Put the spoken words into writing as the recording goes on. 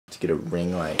get a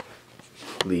ring like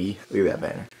Lee. Look at that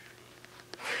banner.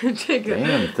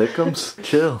 Damn, thickums.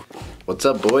 Chill. What's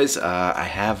up, boys? I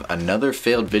have another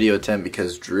failed video attempt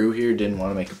because Drew here didn't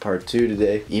want to make a part 2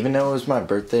 today. Even though it was my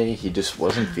birthday, he just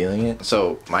wasn't feeling it.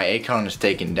 So my Acon is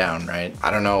taken down, right?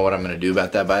 I don't know what I'm gonna do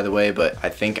about that, by the way, but I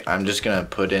think I'm just gonna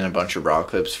put in a bunch of raw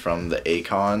clips from the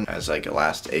Acon as like a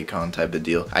last Acon type of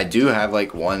deal. I do have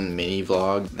like one mini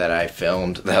vlog that I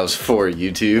filmed that was for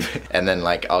YouTube, and then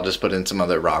like I'll just put in some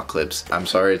other raw clips. I'm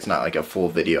sorry it's not like a full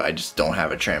video. I just don't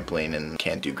have a trampoline and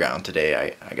can't do ground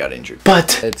today. I got injured.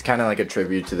 But it's kind of like a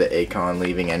tribute to the Acon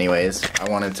leaving anyways. I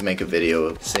wanted to make a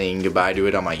video saying goodbye to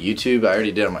it on my YouTube. I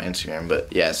already did on my Instagram,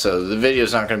 but yeah, so the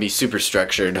video's not gonna be super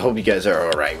structured. Hope you guys are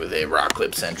alright with it. Rock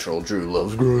Clip Central. Drew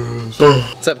loves grass.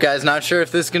 What's up, guys? Not sure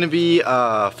if this is gonna be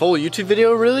a full YouTube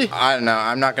video, really. I don't know.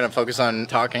 I'm not gonna focus on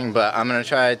talking, but I'm gonna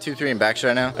try 2-3 and backs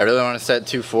right now. I really want to set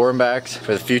 2-4 and backs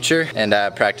for the future and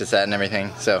practice that and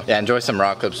everything. So yeah, enjoy some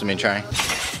raw clips of me trying.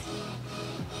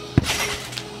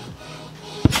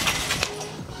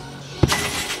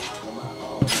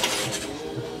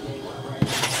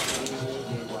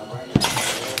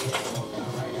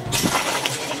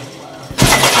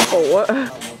 Oh, what?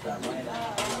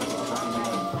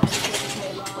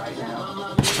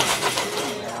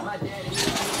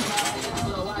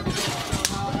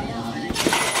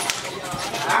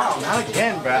 Ow, not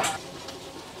again, bruh.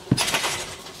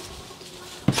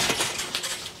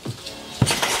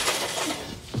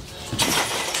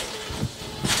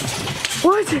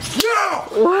 What?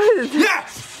 No! What?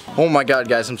 Yes! Oh my god,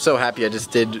 guys, I'm so happy I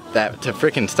just did that to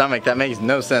freaking stomach. That makes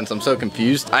no sense. I'm so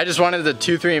confused. I just wanted the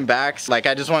 2-3 and backs. Like,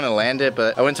 I just wanted to land it,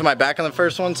 but I went to my back on the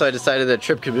first one, so I decided to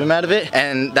trip kaboom out of it.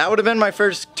 And that would have been my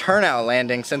first turnout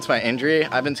landing since my injury.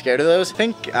 I've been scared of those. I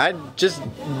think I just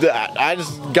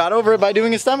got over it by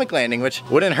doing a stomach landing, which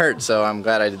wouldn't hurt, so I'm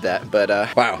glad I did that. But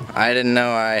wow, I didn't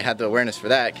know I had the awareness for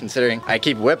that, considering I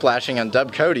keep whiplashing on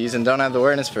dub Cody's and don't have the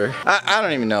awareness for, I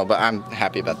don't even know, but I'm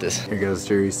happy about this. Here goes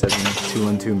Drew,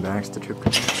 7-2-1-2 backs to trip.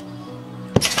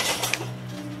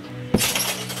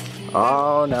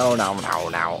 Oh no.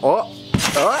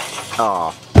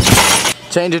 Oh.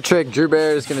 Change of trick. Drew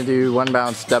Bear is gonna do 1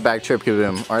 bounce dub back trip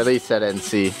kaboom, or at least set it and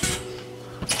see.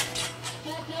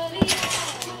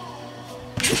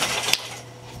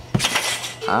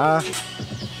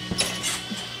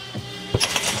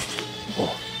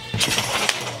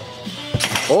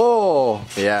 Oh,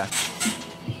 yeah.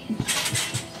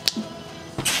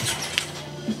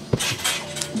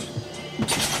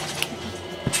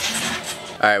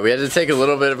 Alright, we had to take a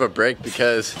little bit of a break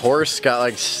because Horse got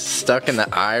like stuck in the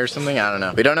eye or something. I don't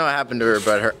know. We don't know what happened to her,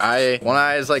 but her eye, one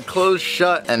eye is like closed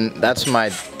shut, and that's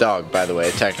my dog, by the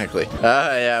way, technically.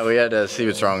 Yeah, we had to see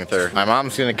what's wrong with her. My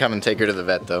mom's gonna come and take her to the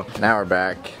vet though. Now we're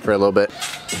back for a little bit.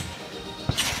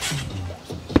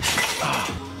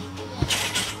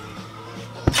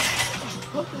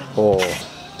 Oh.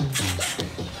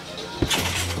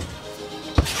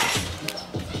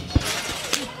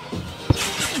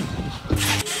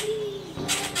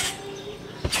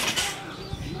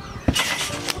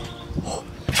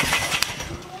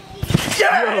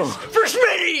 Yes! For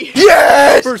Smitty!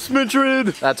 Yes! For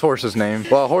Smitrid! That's Horse's name.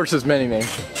 Well, Horse's mini name.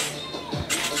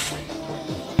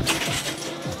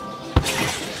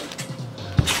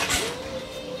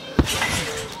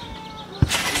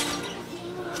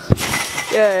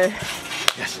 Yay.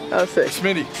 Yes. That was sick.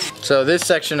 Smitty. So this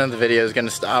section of the video is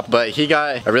gonna stop, but he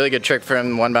got a really good trick for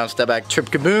him, 1 bounce step back trip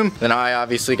kaboom. Then I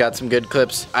obviously got some good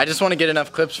clips. I just want to get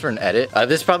enough clips for an edit.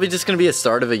 This is probably just gonna be a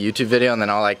start of a YouTube video, and then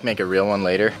I'll like make a real one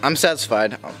later. I'm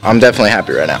satisfied. I'm definitely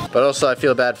happy right now. But also I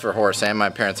feel bad for Horse, and my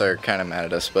parents are kind of mad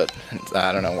at us, but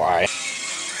I don't know why.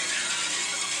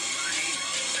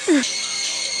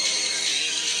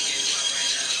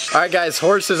 Alright guys,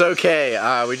 Horse is okay.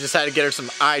 We just had to get her some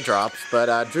eye drops,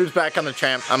 but Drew's back on the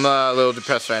tramp. I'm a little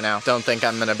depressed right now. Don't think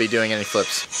I'm gonna be doing any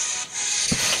flips.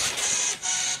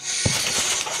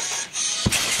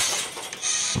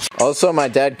 Also, my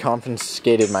dad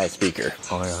confiscated my speaker.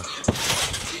 Oh yeah.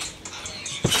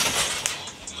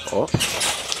 Oh.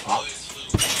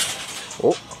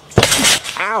 Oh.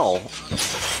 Ow.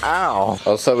 Ow.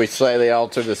 Also, we slightly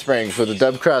altered the springs with a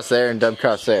dub cross there and dub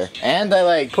cross there. And I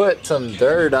like put some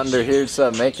dirt under here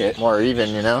to make it more even,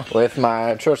 you know, with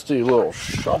my trusty little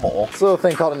shovel. It's a little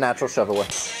thing called a natural shovel.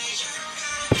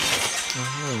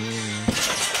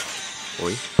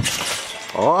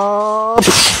 Oh.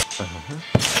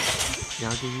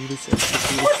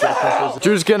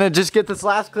 Drew's gonna just get this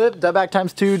last clip, dub back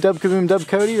 ×2, dub kaboom, dub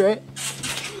Cody, right?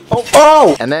 Oh,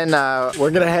 oh! And then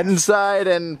we're gonna head inside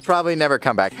and probably never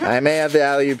come back. I may have the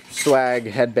alley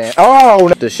swag headband. Oh!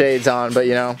 The shades on, but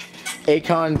you know,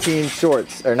 Akon team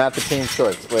shorts, or not the team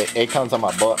shorts. Wait, Akon's on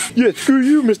my butt. Yeah, screw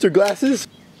you, Mr. Glasses.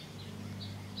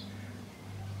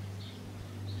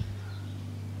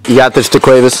 You got this,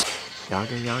 DeQuavis.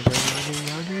 Yaga, yaga, yaga,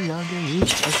 yaga, yaga,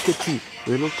 yeet, that's the T.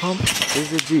 Little pump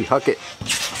is a G. Huck it.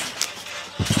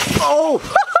 Oh!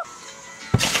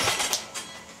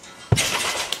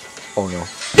 Oh no.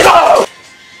 No!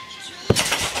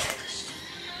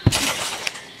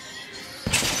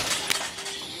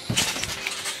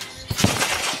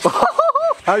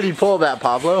 How did you pull that,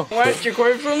 Pablo? Where's your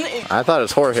cord from the east? I thought it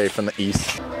was Jorge from the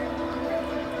east.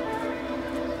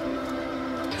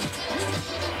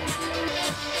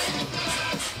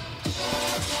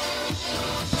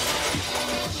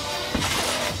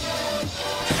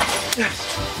 Yes.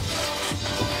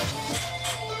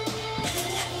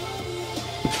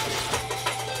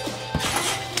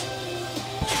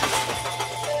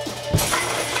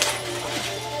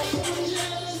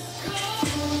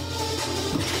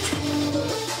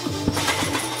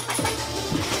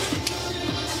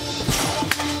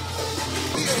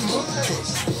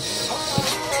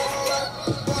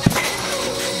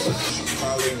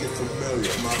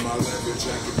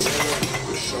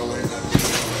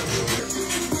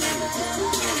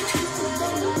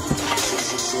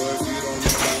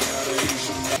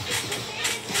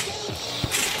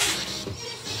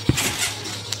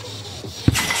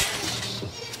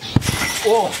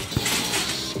 Oh.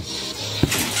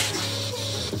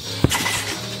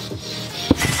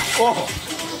 Oh.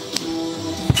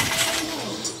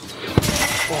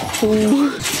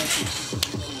 Ooh.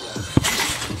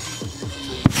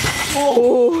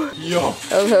 Oh. Yo.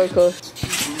 That was hella close.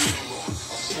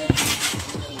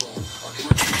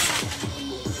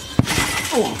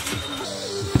 Oh.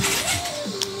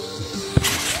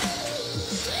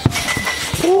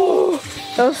 Ooh.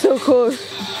 That was so close.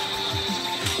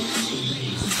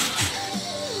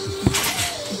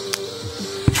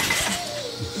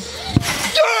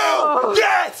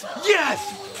 Yes!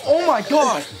 Yes! Oh my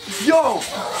god! Yo!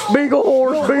 Big ol'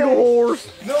 horse, No big ol' way. horse.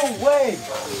 No way!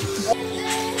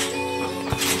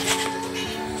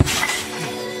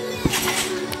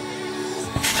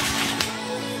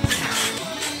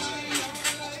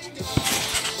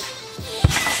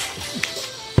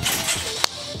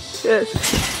 Yes.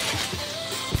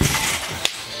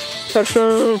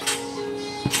 Touchdown.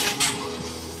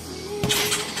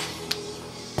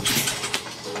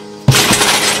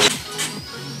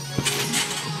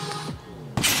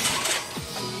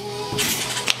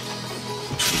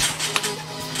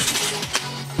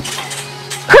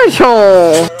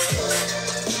 Touchdown.